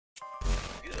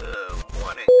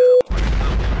morning,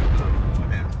 good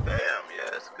morning, fam.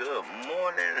 Yes, good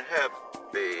morning.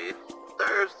 Happy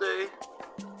Thursday.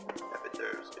 Happy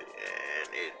Thursday. And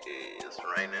it is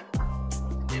raining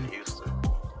in Houston.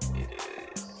 It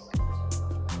is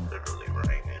literally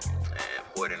raining. And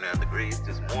 49 degrees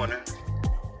this morning.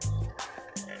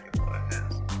 And your boy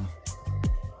has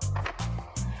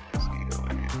mosquito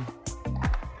in here.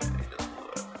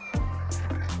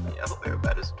 I hope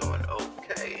everybody's doing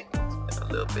okay. It's been a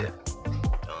little bit.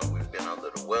 We've been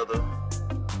under the weather.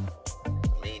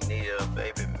 Me, Nia,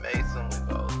 baby Mason,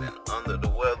 we've all been under the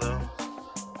weather.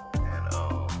 And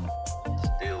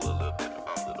still a little bit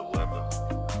under the weather.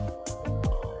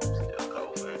 Still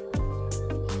coughing.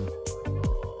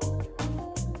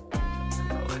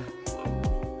 Call it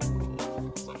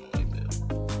flu, something like that.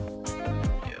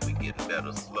 Yeah, we getting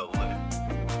better slowly.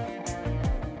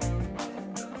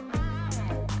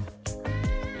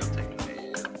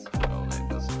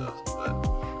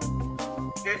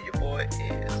 Here your boy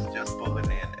is just pulling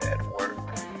in at work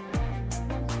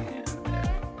and at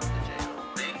the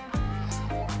J.O.B.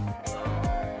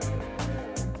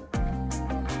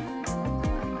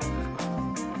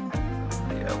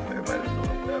 Yeah, hope everybody's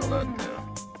doing well out there.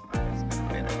 It's been a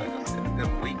minute, like I said, a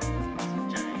good week. Some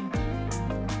change.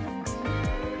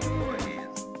 Your boy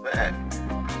is back.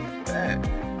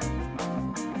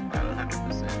 Not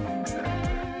 100%.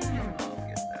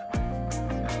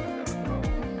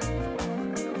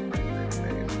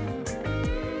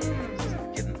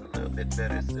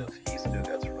 Better self. He still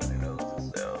got to runny nose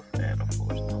himself, and of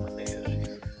course Rob&Nea,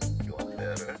 she's doing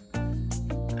better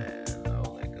and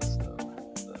all that good stuff.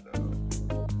 But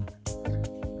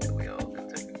yeah, we all been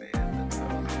taking meds at the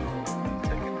house,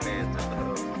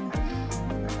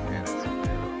 and it's still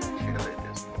chilly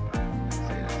this morning.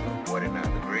 Say it's 49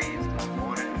 degrees this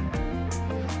morning.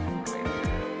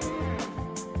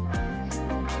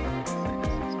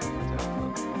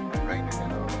 Raining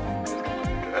and all.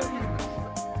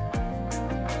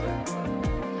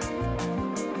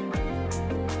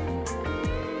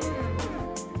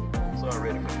 So I'm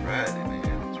ready for Friday,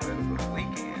 man. It's ready for the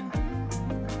weekend.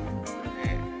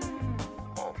 Man,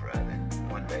 I'm on Friday.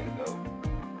 One day to go.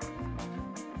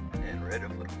 And ready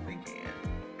for the weekend.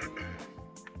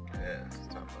 Yeah, it's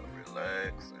time to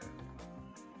relax and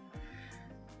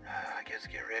I guess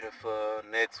get ready for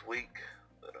next week.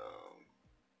 But other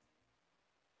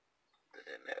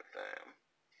than that, fam,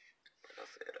 like I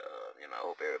said, I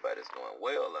hope everybody's doing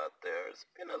well out there. It's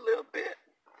been a little bit.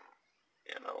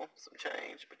 Some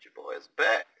change, but your boy is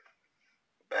back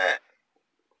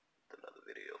with another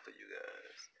video for you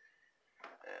guys.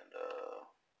 And I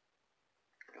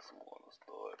guess I'm going to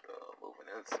start moving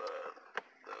inside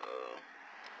the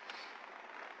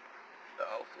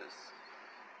office.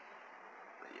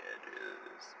 But yeah, it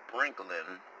is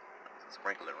sprinkling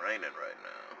raining right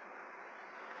now,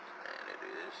 and it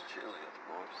is chilly, of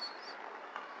course.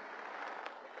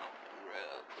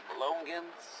 Grab the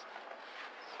belongings.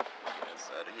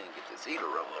 Inside of here and get this heater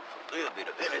rolling for a little bit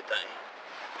of anything.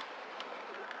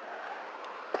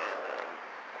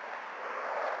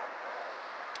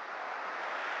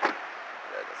 I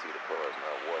can see the car is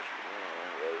not washed again.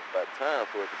 Well, it's about time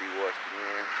for it to be washed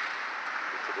again.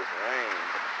 Due to this rain,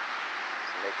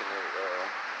 it's making it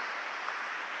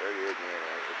dirty again.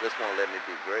 It just won't let me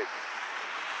be great.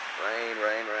 Rain,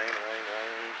 and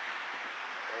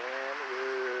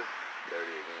we're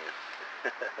dirty again.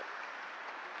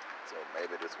 So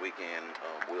maybe this weekend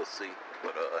we'll see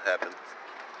what happens.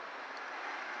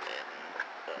 And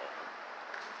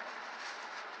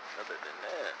other than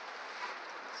that,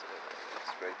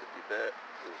 it's great to be back.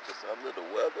 It was just under the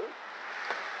weather.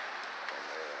 And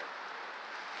if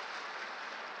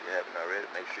you haven't already,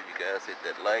 make sure you guys hit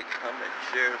that like, comment,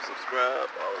 share,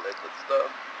 subscribe, all that good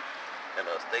stuff.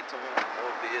 And stay tuned for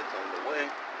more videos on the way.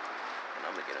 And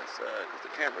I'm gonna get inside because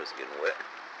the camera's getting wet.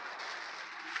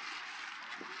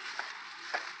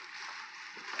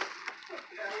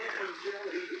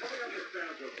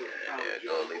 And there you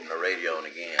go, leaving the radio on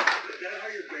again. Is that how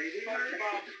you're bathing?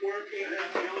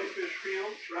 Jellyfish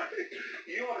fields, right?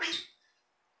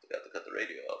 Forgot to cut the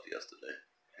radio off yesterday.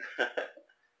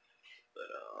 But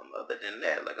other than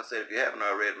that, like I said, if you haven't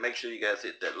already, make sure you guys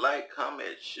hit that like,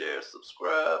 comment, share,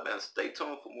 subscribe, and stay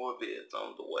tuned for more videos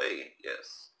on the way.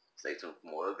 Yes, stay tuned for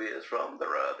more videos from the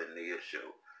Rob&Nea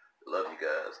Show. Love you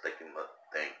guys.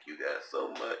 Thank you guys so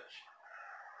much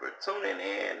for tuning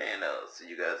in, and see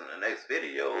you guys in the next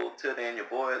video. Till then, your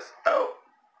boys out.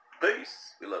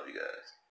 Peace. We love you guys.